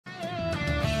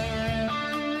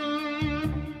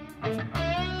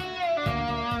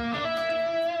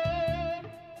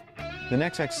The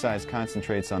next exercise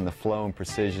concentrates on the flow and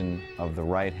precision of the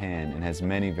right hand and has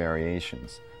many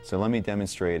variations. So let me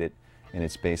demonstrate it in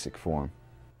its basic form.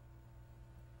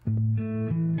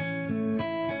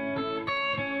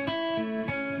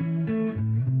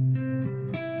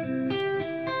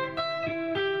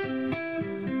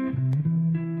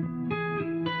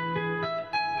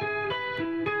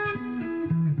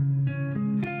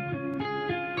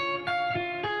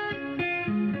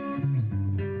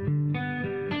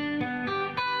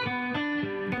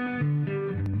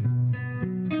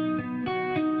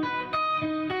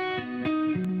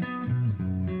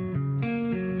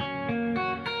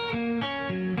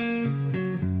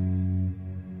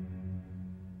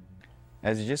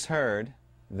 As you just heard,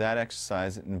 that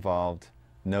exercise involved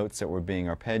notes that were being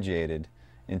arpeggiated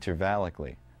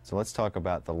intervallically. So let's talk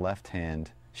about the left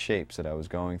hand shapes that I was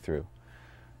going through.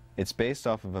 It's based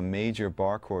off of a major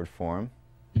bar chord form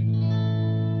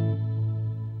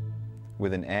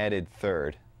with an added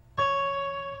third,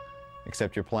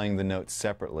 except you're playing the notes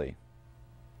separately.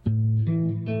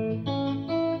 And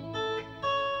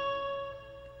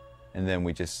then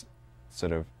we just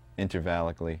sort of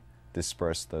intervallically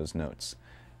disperse those notes.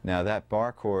 Now that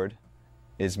bar chord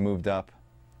is moved up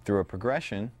through a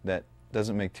progression that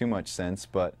doesn't make too much sense,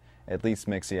 but at least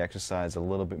makes the exercise a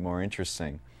little bit more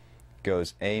interesting. It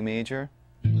goes A major,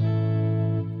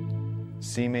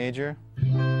 C major,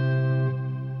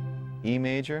 E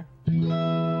major,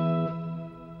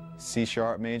 C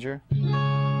sharp major,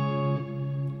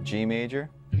 G major,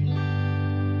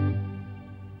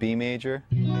 B major,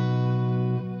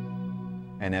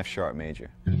 and F sharp major.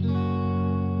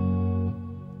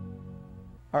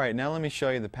 All right, now let me show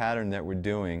you the pattern that we're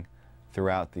doing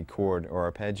throughout the chord or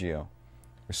arpeggio.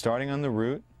 We're starting on the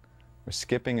root, we're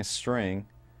skipping a string,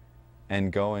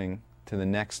 and going to the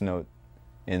next note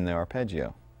in the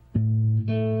arpeggio.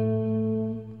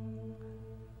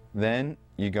 Then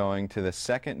you're going to the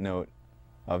second note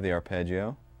of the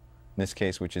arpeggio, in this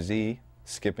case which is E,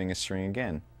 skipping a string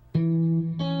again.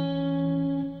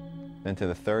 Then to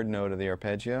the third note of the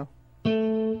arpeggio,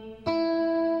 the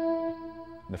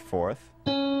fourth.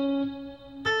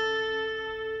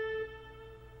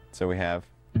 So we have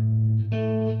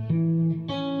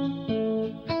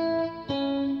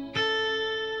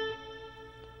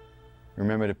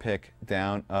remember to pick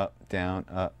down, up, down,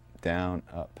 up, down,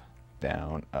 up,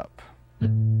 down, up.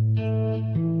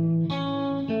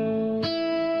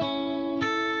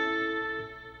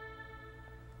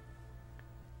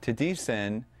 To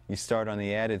descend, you start on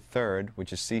the added third,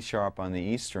 which is C sharp on the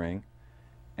E string,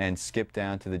 and skip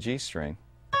down to the G string.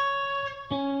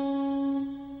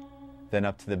 Then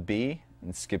up to the B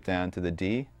and skip down to the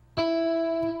D.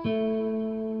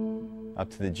 Up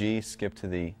to the G, skip to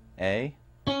the A.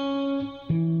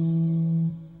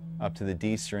 Up to the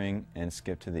D string and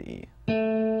skip to the E.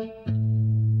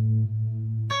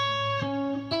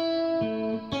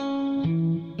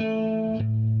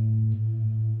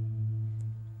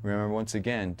 Remember once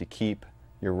again to keep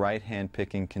your right hand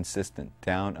picking consistent.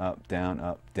 Down, up, down,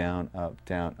 up, down, up,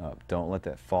 down, up. Don't let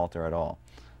that falter at all.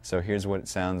 So here's what it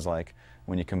sounds like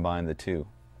when you combine the two.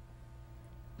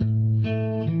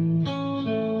 And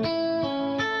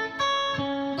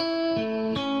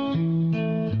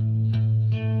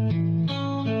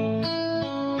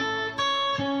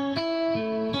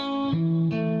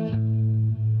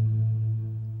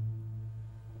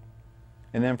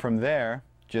then from there,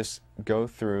 just go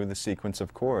through the sequence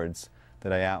of chords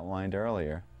that I outlined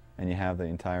earlier, and you have the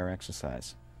entire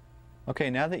exercise. Okay,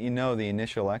 now that you know the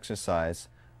initial exercise,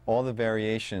 all the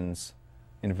variations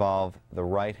involve the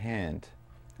right hand,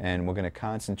 and we're going to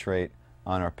concentrate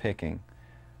on our picking.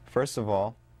 First of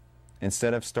all,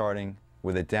 instead of starting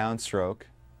with a downstroke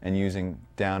and using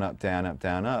down, up, down, up,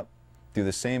 down, up, do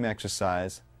the same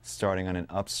exercise starting on an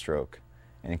upstroke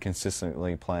and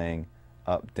consistently playing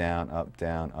up, down, up,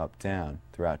 down, up, down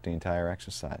throughout the entire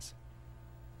exercise.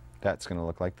 That's going to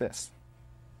look like this.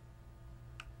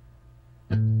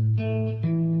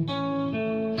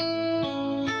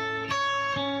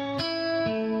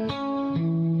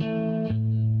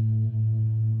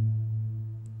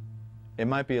 It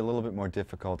might be a little bit more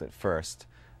difficult at first,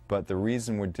 but the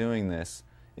reason we're doing this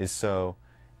is so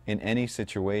in any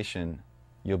situation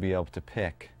you'll be able to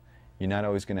pick. You're not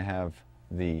always going to have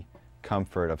the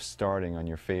comfort of starting on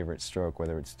your favorite stroke,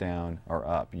 whether it's down or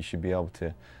up. You should be able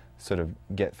to sort of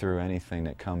get through anything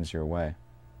that comes your way.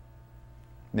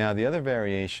 Now the other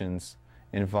variations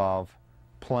involve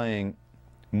playing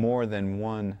more than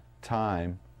one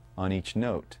time on each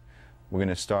note. We're going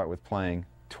to start with playing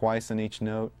twice on each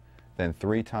note, then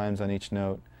 3 times on each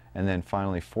note, and then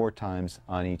finally 4 times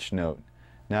on each note.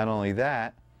 Not only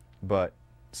that, but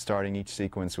starting each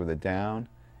sequence with a down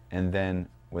and then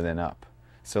with an up.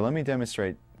 So let me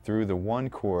demonstrate through the one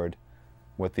chord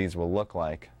what these will look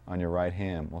like on your right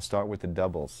hand. We'll start with the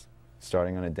doubles,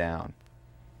 starting on a down.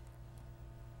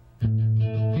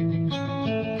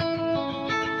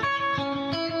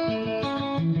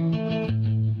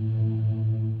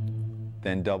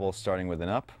 Then double starting with an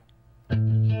up.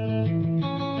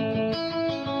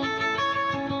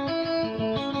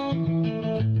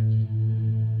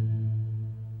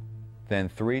 Then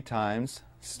 3 times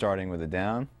starting with a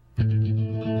down.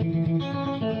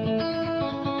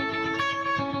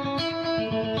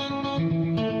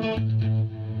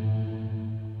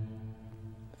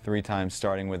 3 times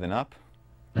starting with an up.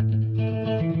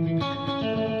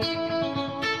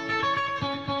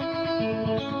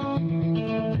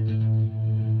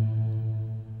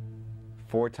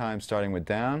 4 times starting with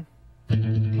down.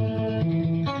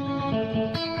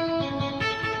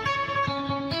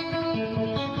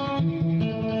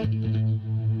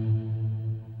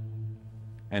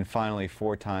 And finally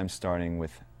 4 times starting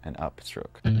with an up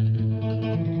stroke.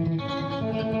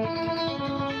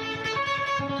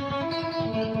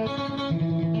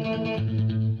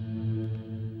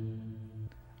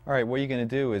 Alright, what you're going to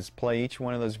do is play each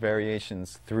one of those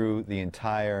variations through the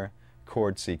entire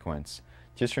chord sequence.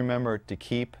 Just remember to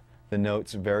keep the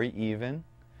notes very even,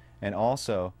 and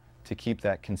also to keep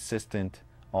that consistent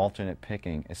alternate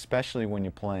picking, especially when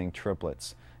you're playing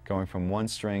triplets, going from one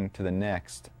string to the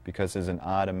next because there's an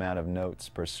odd amount of notes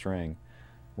per string.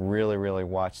 Really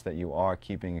watch that you are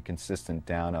keeping a consistent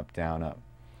down, up, down, up.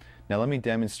 Now let me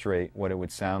demonstrate what it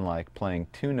would sound like playing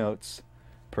 2 notes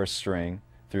per string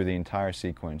through the entire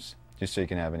sequence, just so you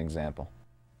can have an example.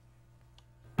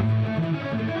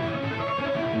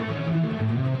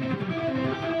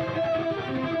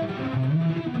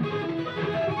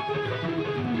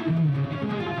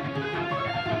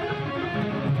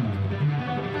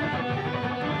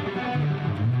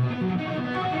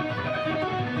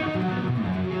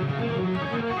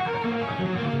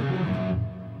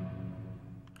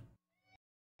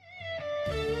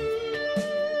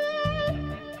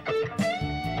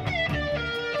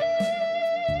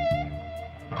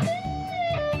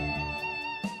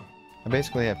 I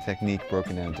basically have technique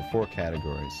broken down into 4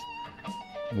 categories.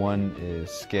 1 is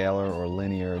scalar or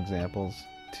linear examples,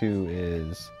 2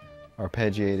 is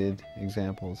arpeggiated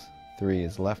examples, 3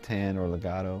 is left hand or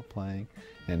legato playing,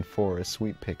 and 4 is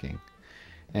sweep picking.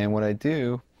 And what I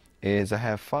do is I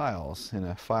have files in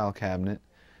a file cabinet,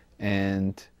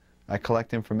 and I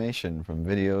collect information from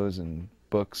videos and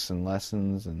books and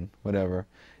lessons and whatever,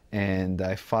 and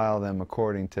I file them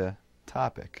according to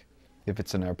topic. If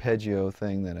it's an arpeggio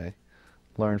thing that I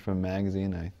learned from a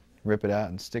magazine, I rip it out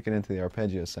and stick it into the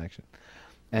arpeggio section.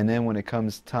 And then when it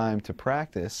comes time to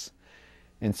practice,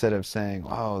 instead of saying,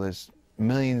 oh, there's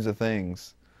millions of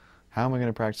things, how am I going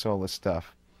to practice all this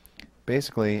stuff?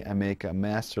 Basically, I make a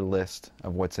master list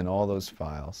of what's in all those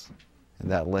files, and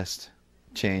that list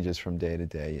changes from day to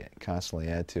day. You constantly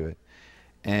add to it.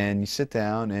 And you sit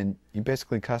down and you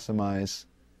basically customize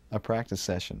a practice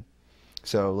session.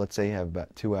 So let's say you have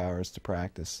about 2 hours to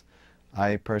practice.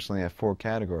 I personally have 4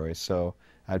 categories, so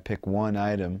I'd pick one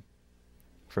item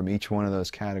from each one of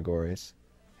those categories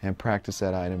and practice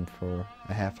that item for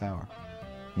a half hour.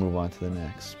 Move on to the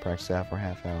next, practice that for a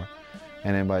half hour.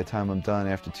 And then by the time I'm done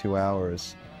after 2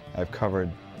 hours, I've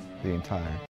covered the entire